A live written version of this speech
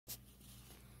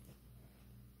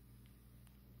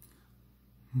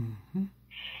Mm-hmm.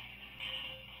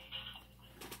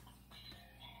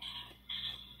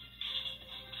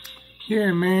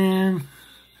 Yeah, man.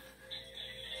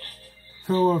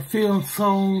 So I feel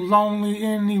so lonely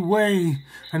anyway.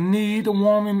 I need a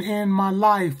woman in my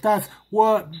life. That's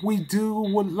what we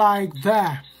do like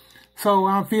that. So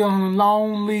I'm feeling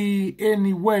lonely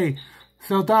anyway.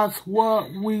 So that's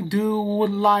what we do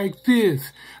like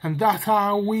this. And that's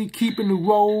how we keeping it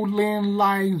rolling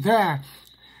like that.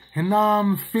 And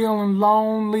I'm feeling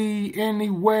lonely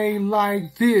anyway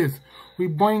like this. We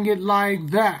bring it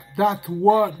like that. That's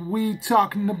what we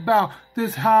talking about.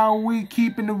 This how we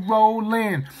keeping it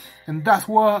rolling. And that's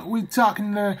what we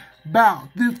talking about.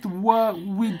 This what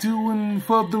we doing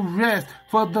for the rest,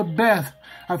 for the best.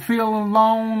 I'm feeling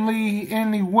lonely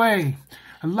anyway.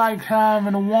 I like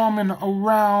having a woman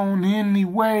around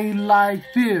anyway like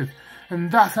this.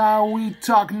 And that's how we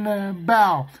talking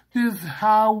about. This is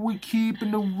how we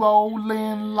keeping it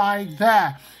rolling like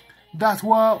that. That's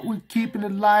what we keeping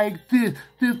it like this.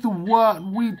 This is what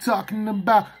we talking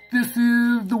about. This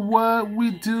is the what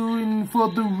we doing for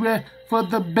the rest, for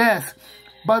the best.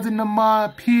 Buzzing them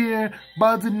up here,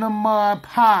 buzzing them up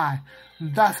high.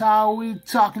 That's how we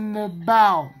talking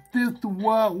about. This is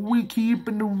what we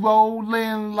keeping it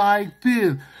rolling like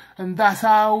this. And that's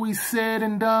how we said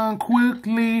and done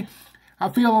quickly.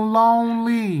 I'm feeling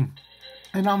lonely,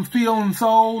 and I'm feeling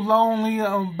so lonely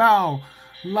about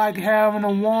like having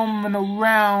a woman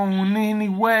around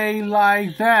anyway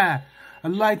like that. I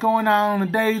like going out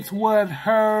on dates with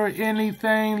her,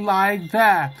 anything like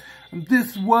that. And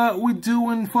this is what we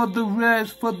doing for the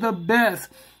rest, for the best.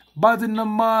 Buzzing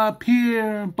them up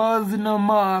here, buzzing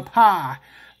them up high.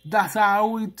 That's how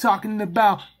we talking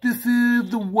about. This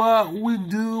is the what we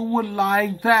do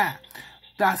like that.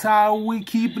 That's how we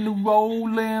keeping it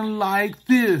rolling like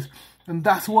this. And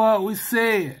that's what we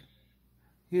said.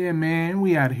 Yeah, man,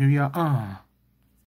 we out of here, y'all.